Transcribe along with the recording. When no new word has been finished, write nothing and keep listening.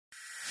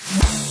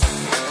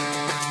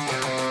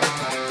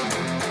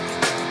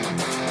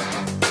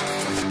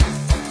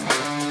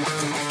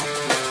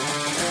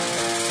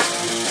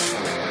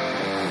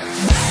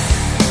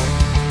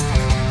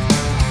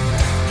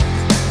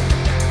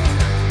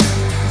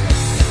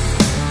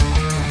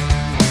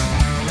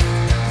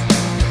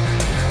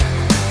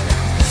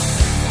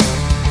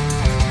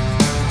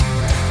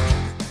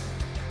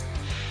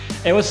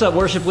Hey, what's up,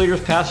 worship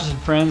leaders, pastors, and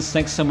friends?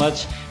 Thanks so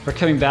much for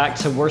coming back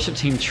to Worship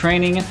Team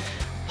Training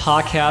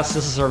Podcast.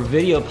 This is our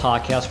video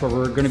podcast where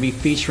we're going to be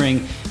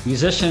featuring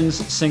musicians,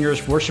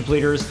 singers, worship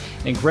leaders,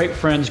 and great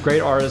friends,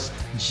 great artists,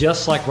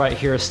 just like right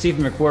here,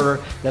 Stephen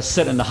McWhirter, that's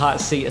sitting in the hot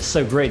seat. It's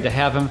so great to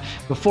have him.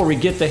 Before we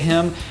get to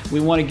him, we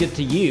want to get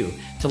to you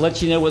to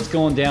let you know what's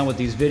going down with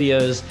these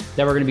videos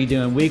that we're going to be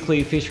doing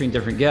weekly, featuring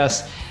different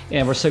guests.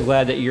 And we're so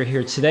glad that you're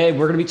here today.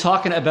 We're going to be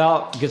talking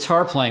about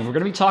guitar playing. We're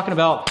going to be talking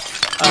about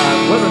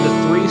what are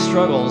the three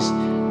struggles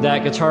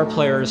that guitar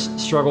players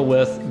struggle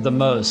with the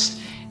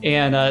most.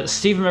 And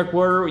Stephen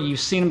McWhirter, you've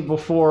seen him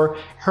before,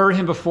 heard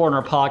him before in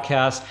our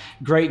podcast.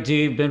 Great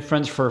dude, been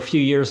friends for a few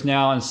years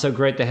now, and so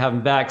great to have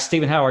him back.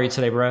 Stephen, how are you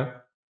today, bro?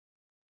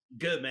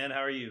 Good, man.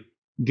 How are you?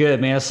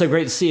 Good, man. It's so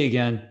great to see you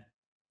again.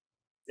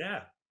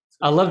 Yeah.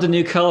 I love the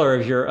new color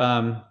of your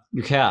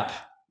cap.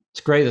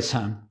 It's great this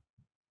time.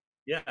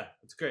 Yeah,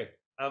 it's great.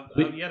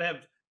 You gotta have,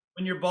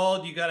 when you're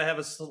bald, you gotta have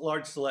a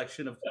large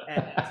selection of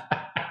hats.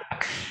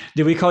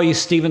 Did we call you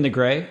Stephen the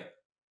Gray?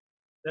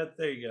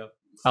 There you go.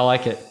 I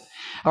like it.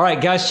 All right,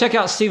 guys, check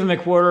out Stephen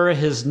McWhirter,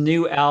 his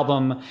new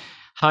album,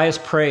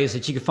 Highest Praise,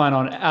 that you can find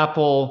on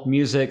Apple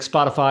Music,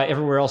 Spotify,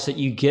 everywhere else that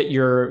you get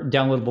your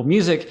downloadable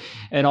music.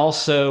 And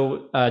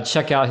also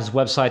check out his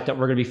website that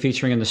we're going to be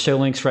featuring in the show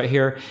links right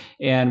here.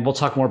 And we'll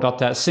talk more about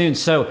that soon.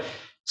 So,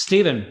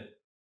 Stephen,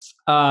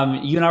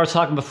 you and I were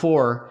talking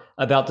before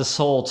about this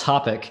whole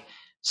topic.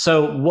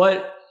 So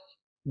what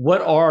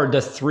are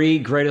the three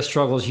greatest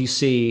struggles you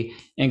see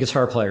in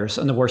guitar players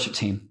on the worship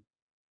team?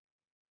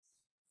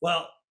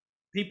 Well,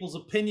 people's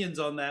opinions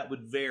on that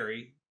would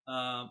vary.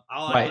 All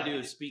I can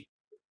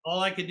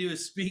do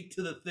is speak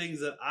to the things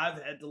that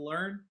I've had to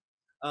learn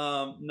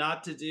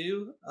not to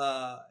do.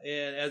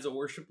 And as a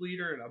worship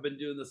leader, and I've been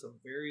doing this a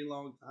very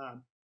long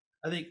time,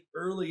 I think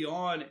early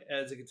on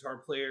as a guitar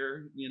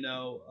player,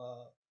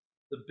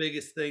 the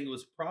biggest thing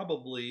was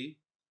probably,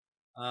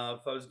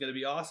 if I was going to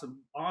be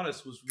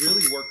honest, was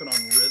really working on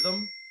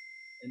rhythm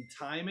and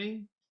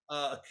timing.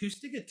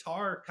 Acoustic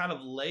guitar kind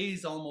of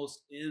lays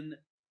almost in,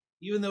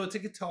 even though it's a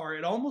guitar,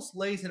 it almost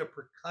lays in a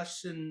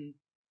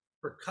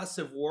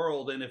percussive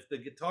world. And if the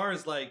guitar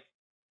is like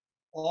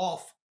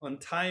off on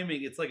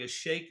timing, it's like a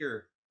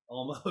shaker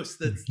almost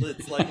that's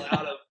like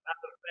out of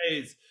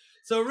phase.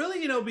 So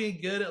really,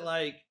 being good at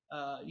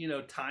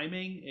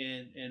timing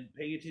and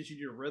paying attention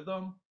to your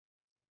rhythm.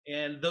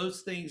 And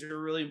those things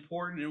are really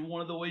important. And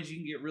one of the ways you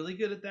can get really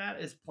good at that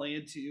is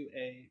playing to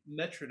a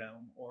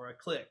metronome or a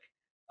click.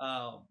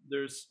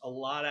 There's a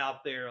lot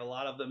out there, a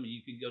lot of them.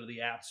 You can go to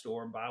the App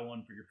Store and buy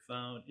one for your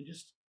phone and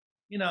just,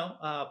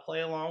 play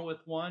along with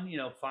one,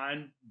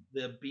 find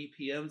the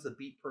BPMs, the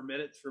beat per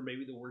minute for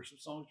maybe the worship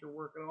songs you're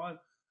working on.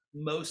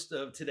 Most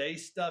of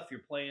today's stuff,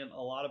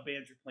 a lot of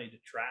bands are playing to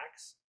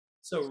tracks.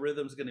 So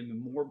rhythm's going to be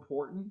more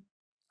important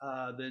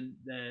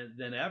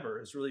than ever.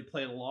 It's really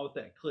playing along with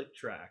that click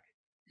track.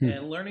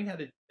 And learning how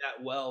to do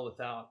that well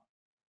without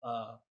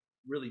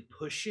really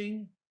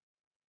pushing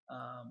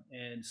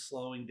and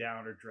slowing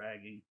down or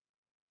dragging.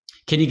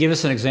 Can you give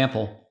us an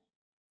example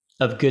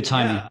of good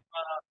timing? Yeah,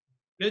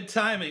 good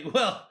timing.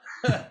 Well,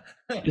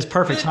 it's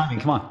perfect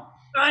timing. Come on.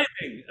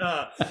 Timing.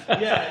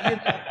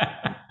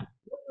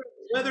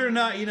 Whether or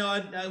not,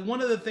 one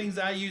of the things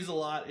I use a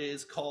lot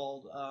is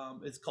called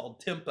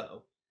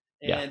tempo.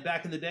 And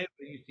back in the day,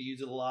 we used to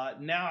use it a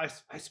lot. Now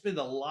I spend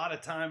a lot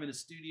of time in the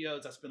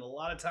studios. I spend a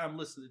lot of time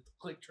listening to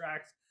click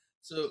tracks.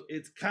 So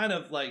it's kind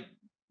of like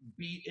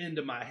beat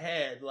into my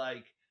head,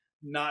 like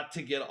not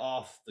to get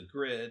off the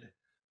grid.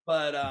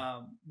 But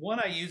one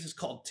I use is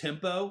called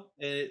tempo,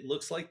 and it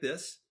looks like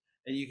this.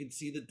 And you can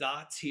see the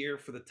dots here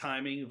for the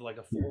timing of like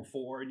a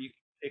 4/4, and you can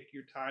pick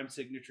your time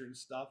signature and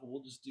stuff. And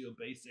we'll just do a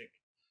basic,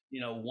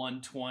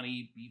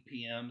 120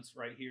 BPMs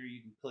right here.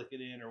 You can click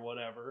it in or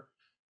whatever.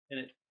 And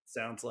it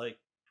sounds like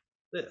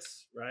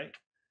this, right?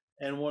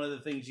 And one of the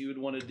things you would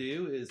want to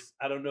do is,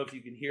 I don't know if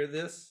you can hear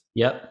this.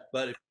 Yep.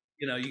 But if,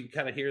 you can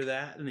kind of hear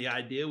that. And the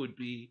idea would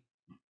be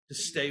to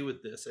stay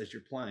with this as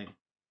you're playing.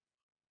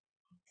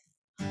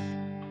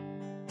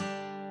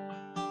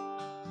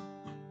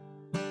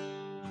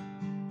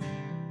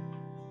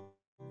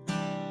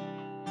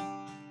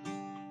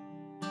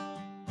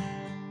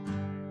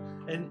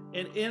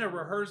 And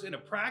in a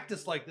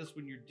practice like this,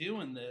 when you're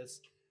doing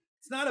this,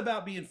 it's not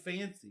about being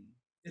fancy.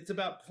 It's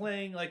about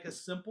playing like a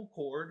simple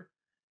chord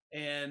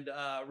and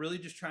really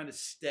just trying to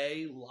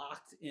stay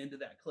locked into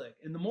that click.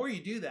 And the more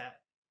you do that,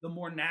 the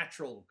more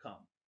natural it'll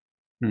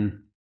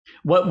come.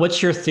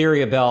 What's your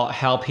theory about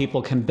how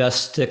people can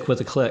best stick with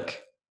a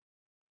click?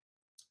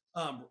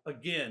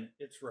 Again,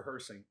 it's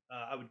rehearsing.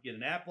 I would get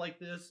an app like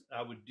this.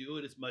 I would do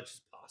it as much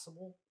as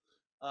possible.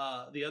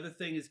 The other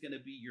thing is going to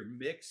be your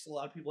mix. A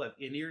lot of people have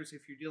in-ears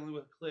if you're dealing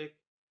with a click.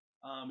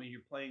 And you're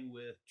playing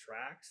with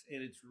tracks,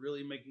 and it's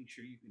really making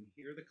sure you can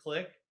hear the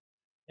click,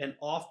 and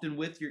often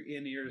with your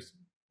in-ears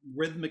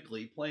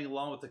rhythmically playing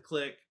along with the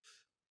click,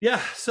 Yeah,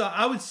 so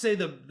I would say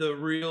the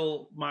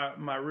real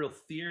my real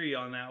theory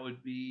on that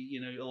would be,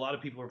 a lot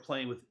of people are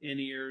playing with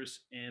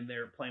in-ears and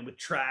they're playing with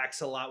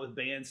tracks a lot with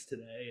bands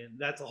today, and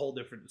that's a whole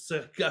different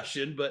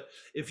discussion. But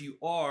if you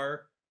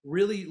are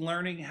really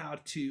learning how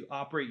to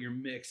operate your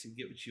mix and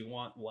get what you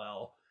want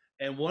well,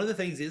 and one of the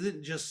things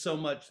isn't just so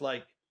much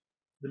like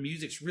the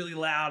music's really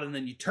loud and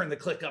then you turn the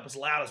click up as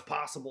loud as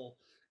possible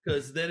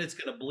because then it's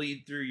going to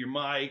bleed through your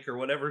mic or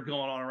whatever's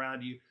going on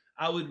around you.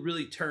 I would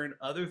really turn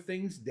other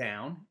things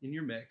down in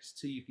your mix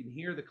so you can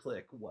hear the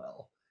click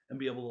well and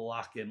be able to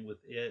lock in with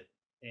it.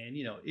 And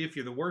if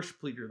you're the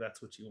worship leader,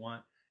 that's what you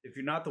want. If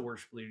you're not the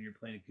worship leader and you're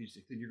playing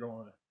acoustic, then you're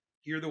going to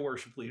hear the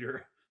worship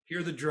leader,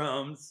 hear the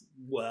drums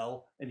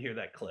well, and hear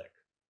that click.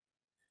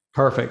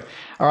 Perfect.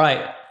 All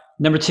right.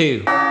 Number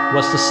 2,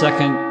 what's the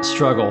second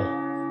struggle?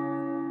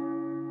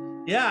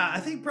 Yeah, I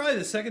think probably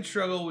the second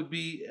struggle would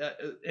be,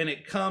 and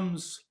it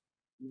comes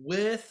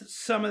with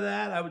some of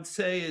that, I would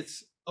say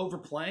it's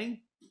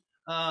overplaying.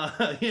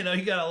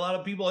 You got a lot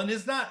of people, and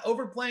it's not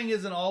overplaying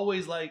isn't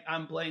always like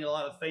I'm playing a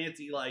lot of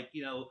fancy, like,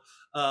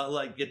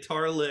 like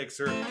guitar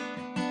licks or,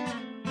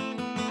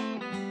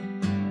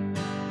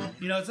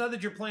 it's not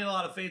that you're playing a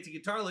lot of fancy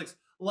guitar licks.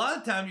 A lot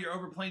of time you're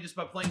overplaying just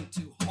by playing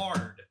too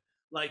hard.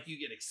 Like you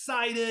get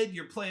excited,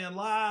 you're playing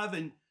live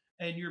and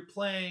you're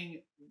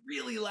playing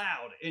really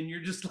loud and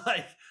you're just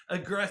like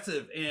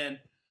aggressive. And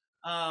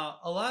a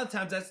lot of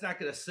times that's not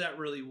going to set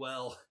really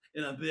well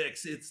in a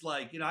mix. It's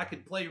like, I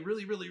could play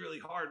really, really, really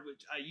hard,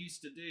 which I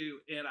used to do.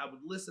 And I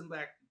would listen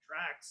back to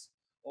tracks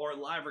or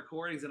live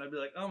recordings and I'd be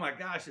like, oh my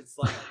gosh, it's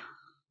like,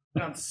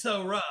 I'm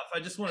so rough. I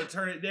just want to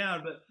turn it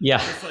down, but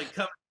yeah, it's like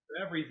covering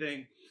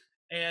everything.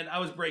 And I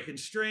was breaking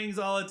strings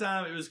all the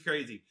time. It was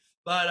crazy.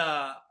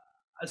 But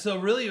so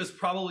really it was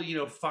probably,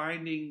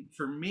 finding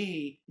for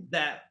me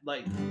that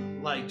like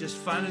just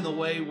finding the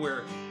way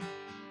where,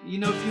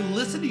 if you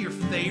listen to your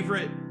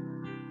favorite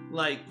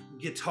like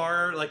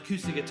guitar, like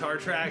acoustic guitar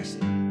tracks,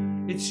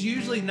 it's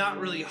usually not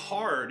really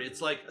hard.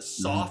 It's like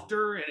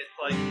softer and it's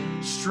like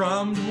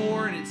strummed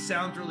more and it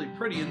sounds really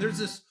pretty. And there's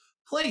this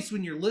place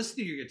when you're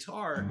listening to your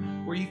guitar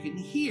where you can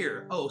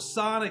hear,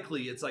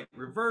 sonically it's like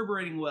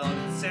reverberating well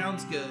and it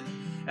sounds good,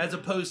 as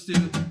opposed to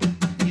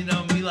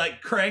me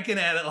like cranking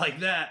at it like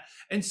that.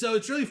 And so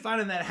it's really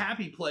finding that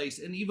happy place.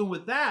 And even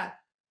with that,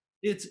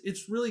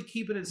 it's really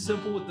keeping it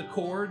simple with the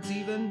chords,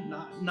 even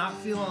not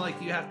feeling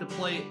like you have to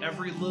play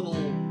every little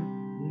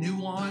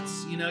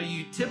nuance.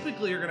 You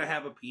typically are going to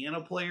have a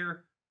piano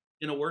player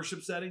in a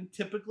worship setting.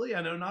 Typically,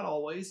 I know not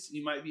always.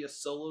 You might be a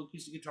solo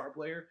acoustic guitar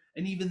player,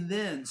 and even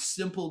then,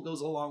 simple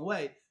goes a long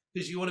way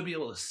because you want to be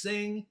able to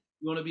sing.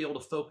 You want to be able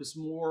to focus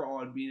more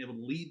on being able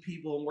to lead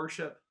people in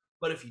worship.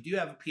 But if you do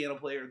have a piano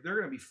player, they're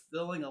going to be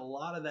filling a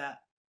lot of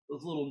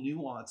those little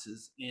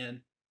nuances.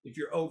 And if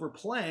you're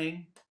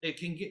overplaying, it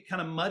can get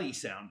kind of muddy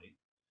sounding.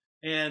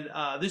 And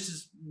this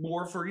is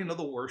more for,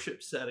 the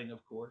worship setting,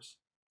 of course.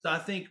 So I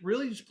think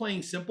really just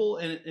playing simple.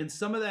 And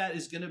some of that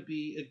is going to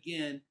be,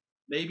 again,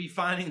 maybe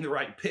finding the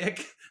right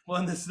pick,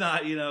 one that's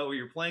not, where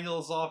you're playing a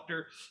little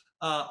softer.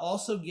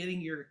 Also getting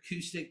your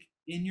acoustic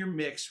in your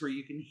mix where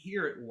you can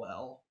hear it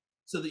well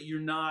so that you're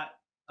not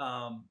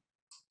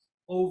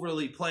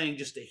overly playing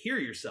just to hear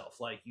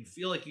yourself. Like you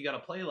feel like you got to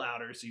play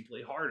louder, so you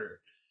play harder.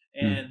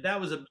 And that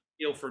was a big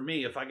deal for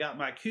me. If I got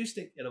my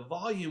acoustic at a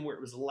volume where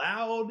it was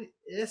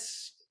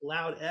loud-esque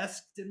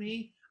to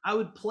me, I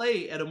would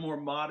play at a more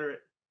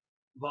moderate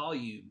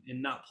volume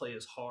and not play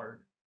as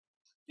hard.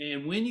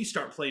 And when you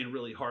start playing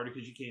really hard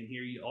because you can't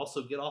hear, you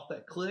also get off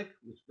that click,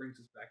 which brings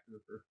us back to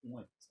the first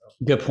point. So.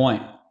 Good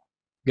point.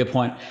 Good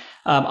point.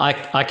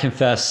 I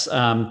confess,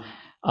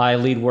 I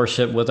lead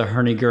worship with a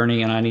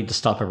hurdy-gurney, and I need to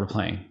stop ever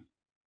playing.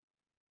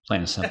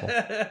 Plain and simple.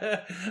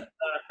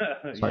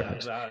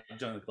 Sorry,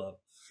 join the club.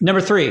 Number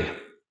 3,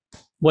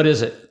 what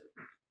is it?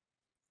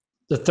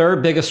 The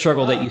third biggest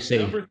struggle that you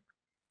see.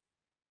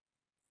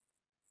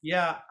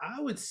 I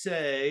would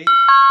say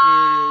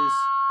is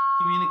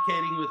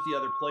communicating with the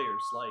other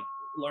players, like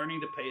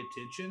learning to pay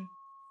attention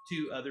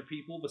to other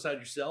people besides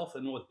yourself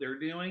and what they're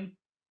doing.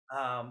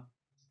 I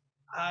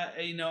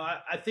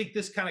think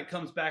this kind of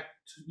comes back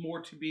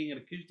more to being an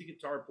acoustic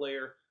guitar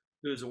player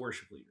who is a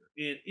worship leader.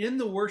 And in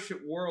the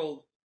worship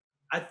world,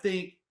 I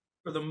think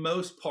for the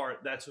most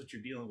part, that's what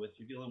you're dealing with.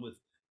 You're dealing with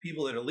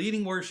people that are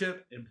leading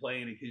worship and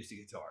playing acoustic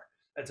guitar.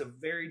 That's a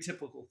very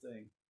typical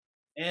thing.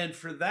 And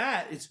for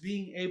that, it's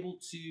being able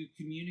to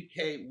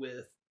communicate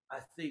with, I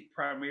think,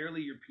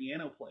 primarily your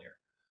piano player,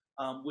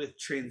 with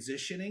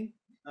transitioning.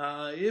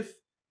 If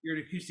you're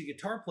an acoustic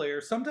guitar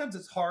player, sometimes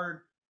it's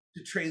hard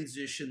to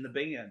transition the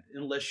band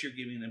unless you're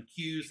giving them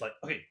cues like,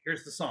 okay,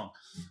 here's the song.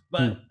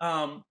 But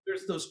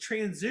there's those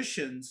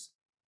transitions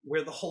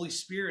where the Holy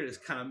Spirit is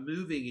kind of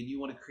moving and you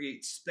want to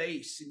create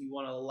space and you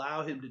want to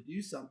allow him to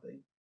do something.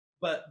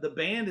 But the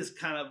band is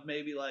kind of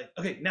maybe like,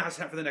 okay, now it's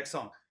time for the next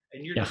song.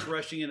 And you're just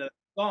rushing into the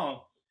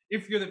song.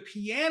 If you're the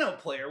piano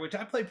player, which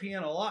I play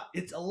piano a lot,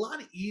 it's a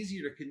lot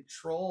easier to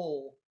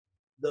control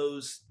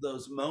those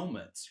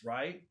moments,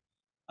 right?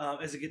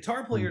 As a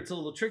guitar player, it's a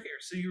little trickier.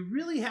 So you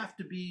really have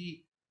to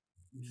be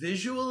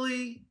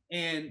visually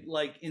and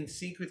like in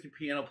sync with your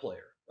piano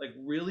player, like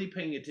really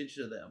paying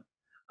attention to them.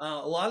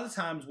 A lot of the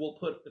times we'll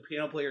put the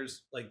piano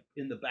players like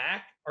in the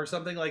back or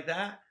something like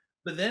that,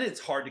 but then it's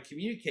hard to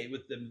communicate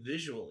with them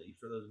visually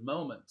for those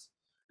moments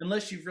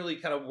unless you've really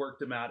kind of worked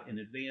them out in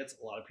advance.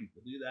 A lot of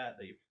people do that.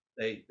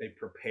 They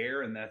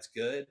prepare, and that's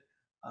good.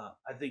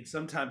 I think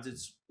sometimes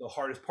it's the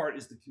hardest part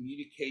is the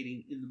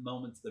communicating in the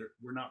moments that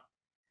we're not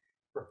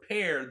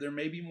prepared. They're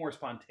maybe more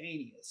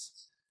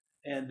spontaneous,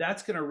 and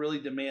that's going to really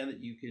demand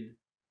that you can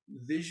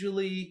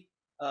visually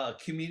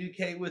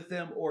communicate with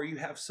them, or you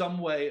have some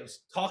way of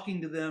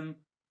talking to them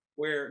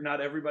where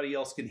not everybody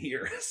else can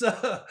hear.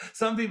 So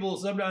some people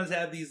sometimes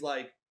have these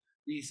mics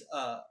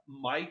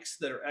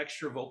that are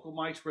extra vocal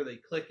mics where they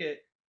click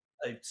it,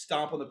 they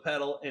stomp on the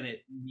pedal, and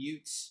it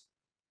mutes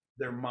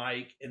their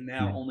mic, and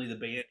now only the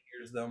band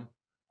hears them.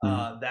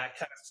 That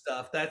kind of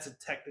stuff. That's a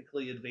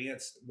technically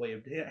advanced way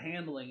of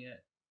handling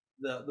it.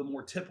 The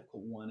more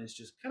typical one is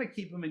just kind of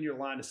keep them in your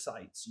line of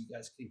sight so you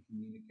guys can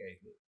communicate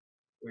with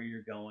where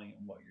you're going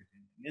and what you're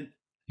doing. And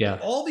Yeah.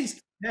 all these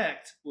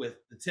connect with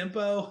the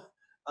tempo,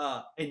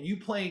 and you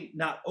playing,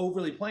 not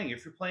overly playing.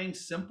 If you're playing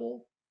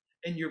simple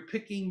and you're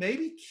picking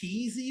maybe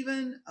keys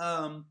even,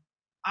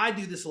 I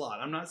do this a lot.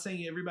 I'm not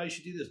saying everybody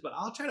should do this, but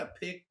I'll try to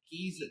pick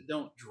keys that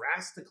don't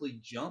drastically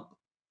jump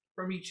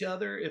from each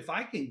other. If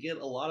I can get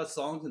a lot of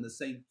songs in the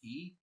same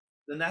key,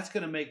 then that's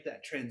going to make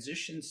that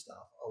transition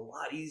stuff a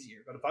lot easier.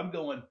 But if I'm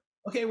going,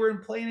 okay, we're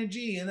playing in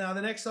G, and now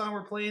the next song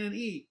we're playing in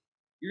E,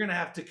 you're going to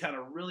have to kind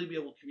of really be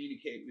able to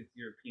communicate with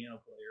your piano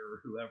player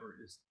or whoever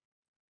is,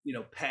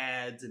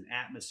 pads and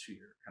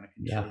atmosphere kind of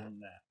controlling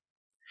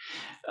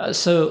that.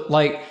 So,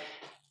 like,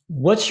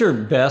 what's your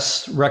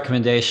best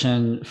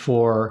recommendation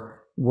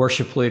for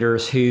worship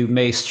leaders who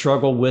may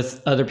struggle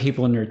with other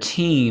people in their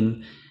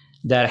team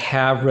that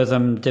have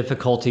rhythm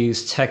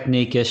difficulties,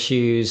 technique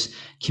issues,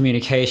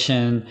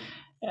 communication?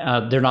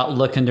 They're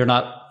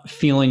not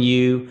feeling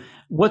you.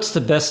 What's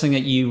the best thing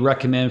that you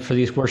recommend for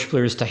these worship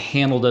leaders to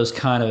handle those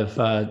kind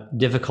of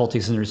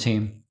difficulties in their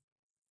team?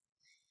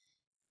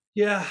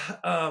 Yeah,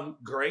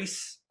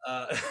 grace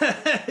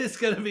is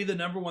going to be the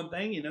number one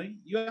thing.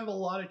 You have a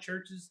lot of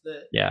churches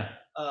that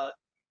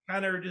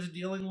kind of are just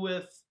dealing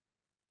with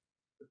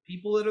the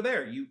people that are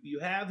there. You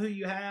have who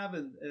you have,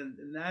 and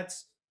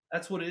that's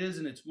what it is.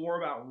 And it's more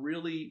about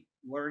really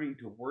learning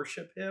to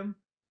worship Him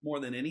more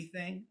than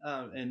anything,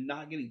 and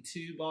not getting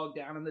too bogged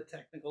down in the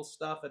technical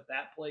stuff at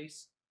that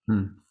place.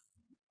 And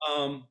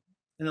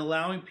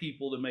allowing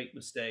people to make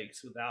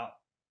mistakes without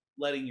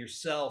letting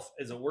yourself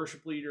as a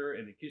worship leader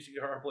and acoustic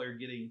guitar player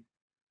getting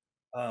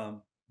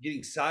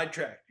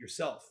sidetracked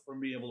yourself from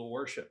being able to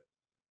worship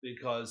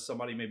because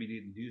somebody maybe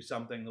didn't do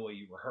something the way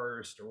you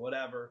rehearsed or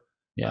whatever.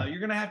 You're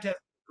going to have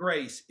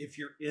grace if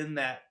you're in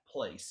that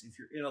place, if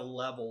you're in a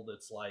level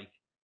that's like,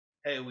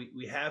 hey,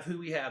 we have who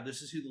we have.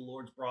 This is who the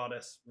Lord's brought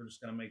us. We're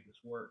just going to make this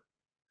work.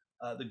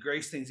 The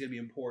grace thing's going to be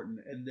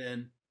important. And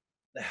then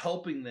the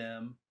helping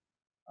them,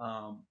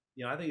 I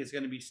think it's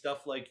going to be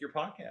stuff like your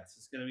podcast.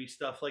 It's going to be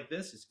stuff like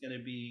this. It's going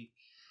to be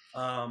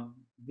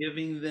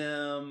giving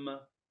them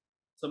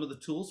some of the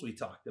tools we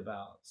talked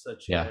about,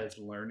 such as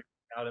learning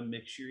how to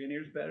mix your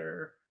in-ears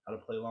better, how to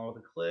play along with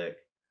a click.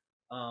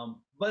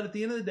 But at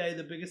the end of the day,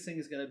 the biggest thing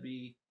is going to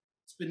be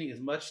spending as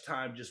much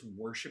time just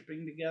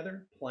worshiping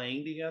together,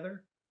 playing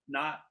together,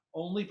 not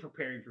only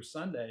preparing for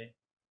Sunday,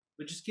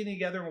 but just getting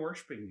together and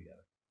worshiping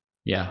together.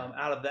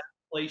 Out of that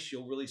place,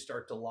 you'll really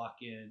start to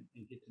lock in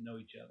and get to know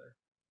each other.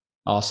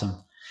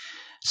 Awesome.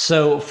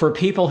 So for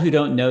people who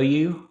don't know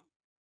you,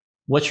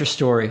 what's your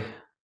story?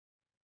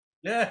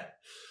 Yeah.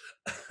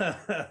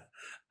 I've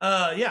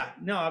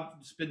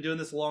just been doing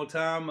this a long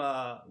time.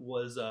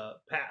 Was a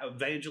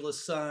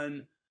evangelist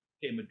son,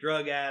 became a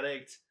drug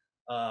addict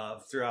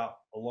throughout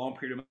a long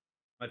period of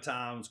my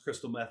time. Was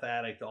crystal meth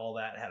addict, all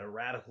that. Had a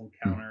radical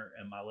encounter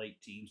in my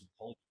late teens with the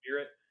Holy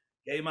Spirit.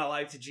 Gave my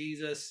life to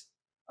Jesus.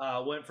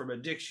 Went from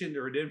addiction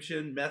to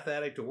redemption, meth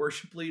addict to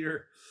worship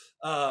leader.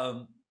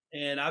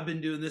 And I've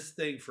been doing this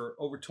thing for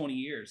over 20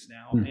 years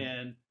now.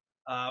 And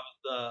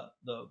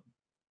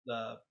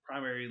the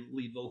primary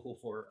lead vocal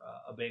for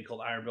a band called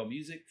Iron Bell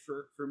Music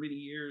for many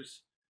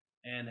years,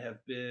 and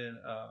have been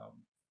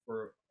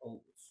for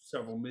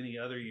many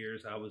other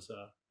years. I was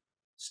a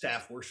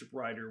staff worship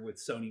writer with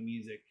Sony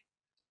Music,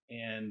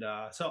 and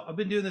so I've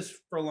been doing this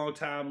for a long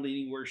time,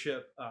 leading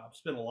worship. I've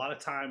spent a lot of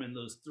time in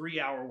those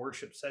 3-hour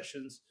worship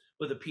sessions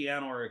with a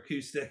piano or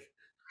acoustic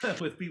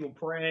with people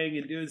praying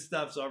and doing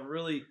stuff. So I've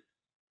really,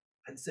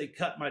 I'd say,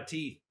 cut my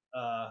teeth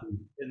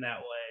in that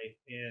way.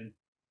 And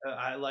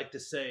I like to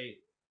say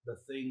the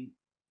thing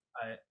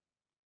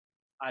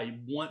I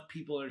want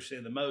people to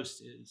understand the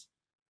most is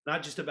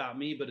not just about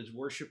me, but as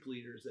worship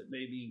leaders that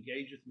maybe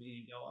engage with me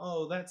and go,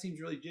 oh, that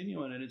seems really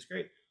genuine and it's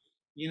great.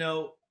 You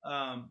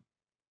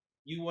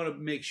want to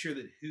make sure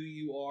that who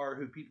you are,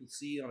 who people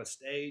see on a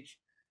stage,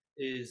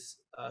 is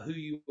who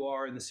you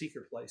are in the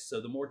secret place. So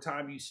the more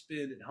time you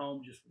spend at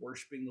home just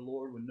worshiping the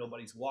Lord when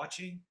nobody's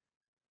watching,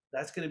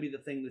 that's going to be the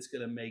thing that's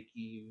going to make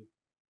you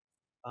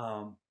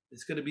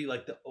It's going to be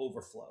like the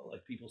overflow.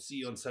 Like people see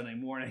you on Sunday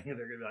morning and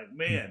they're going to be like,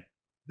 man,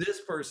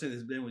 this person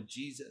has been with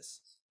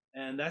Jesus.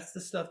 And that's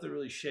the stuff that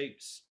really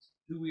shapes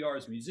who we are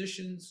as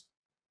musicians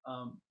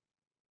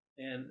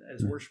and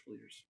as worship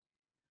leaders.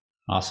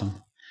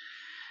 Awesome.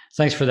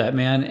 Thanks for that,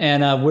 man.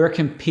 And where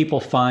can people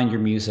find your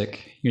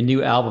music, your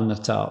new album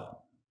that's out?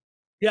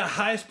 Yeah,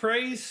 Highest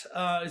Praise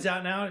is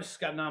out now. It just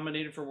got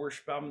nominated for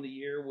Worship Album of the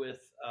Year with,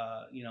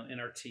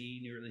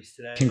 NRT, new release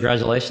today.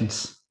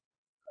 Congratulations.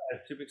 I'm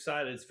super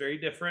excited. It's very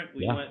different.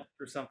 We went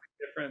for something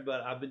different,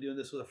 but I've been doing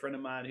this with a friend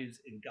of mine who's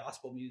in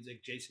gospel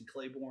music, Jason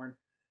Clayborn,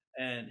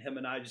 and him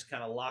and I just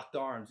kind of locked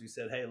arms. We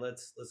said, hey,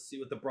 let's see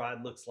what the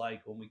bride looks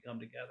like when we come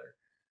together.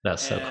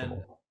 That's so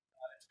cool.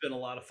 It's been a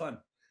lot of fun.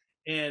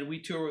 And we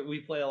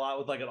play a lot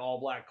with like an all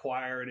black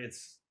choir, and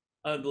it's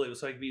unbelievable.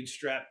 It's like being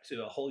strapped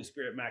to a Holy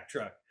Spirit Mack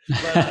truck.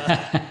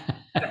 But,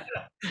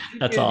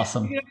 that's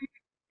awesome.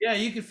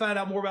 You can find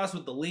out more about us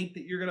with the link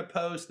that you're going to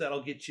post.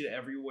 That'll get you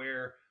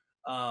everywhere.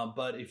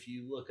 But if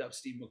you look up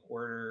Stephen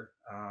McWhirter,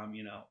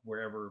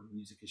 wherever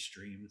music is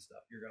streamed and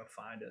stuff, you're going to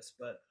find us.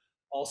 But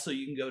also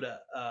you can go to,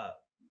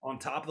 on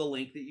top of the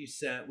link that you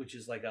sent, which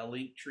is like a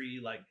link tree,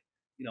 like,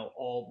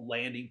 all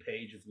landing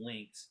page of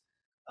links,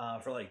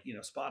 for like,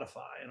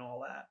 Spotify and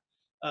all that.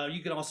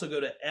 You can also go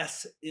to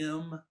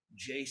smjc,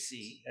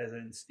 as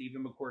in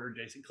Stephen McWhirter,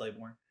 Jason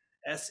Clayborn,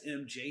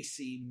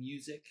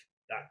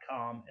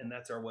 smjcmusic.com. And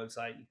that's our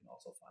website. You can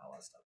also find all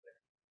that stuff there.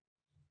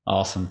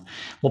 Awesome.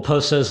 We'll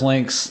post those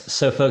links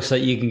so folks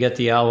that you can get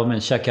the album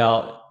and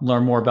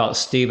learn more about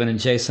Stephen and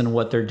Jason and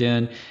what they're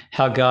doing,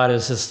 how God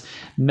is just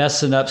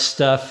messing up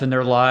stuff in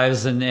their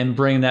lives and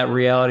bringing that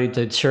reality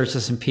to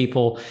churches and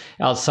people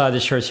outside the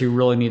church who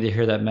really need to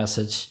hear that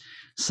message.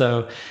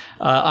 So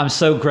I'm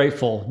so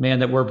grateful, man,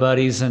 that we're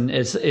buddies, and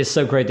it's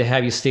so great to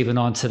have you, Stephen,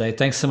 on today.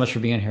 Thanks so much for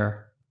being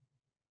here.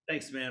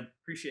 Thanks, man.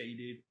 Appreciate you,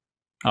 dude.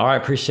 All right.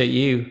 Appreciate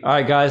you. All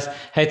right, guys.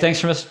 Hey, thanks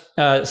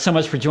so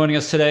much for joining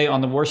us today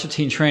on the Worship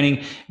Team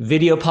Training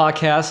video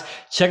podcast.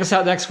 Check us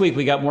out next week.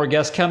 We got more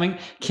guests coming.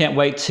 Can't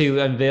wait to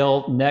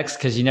unveil next,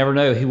 because you never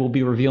know who will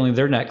be revealing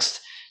their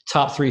next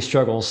top 3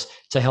 struggles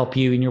to help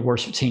you and your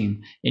worship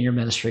team in your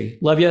ministry.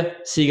 Love you.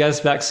 See you guys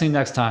back soon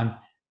next time.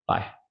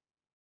 Bye.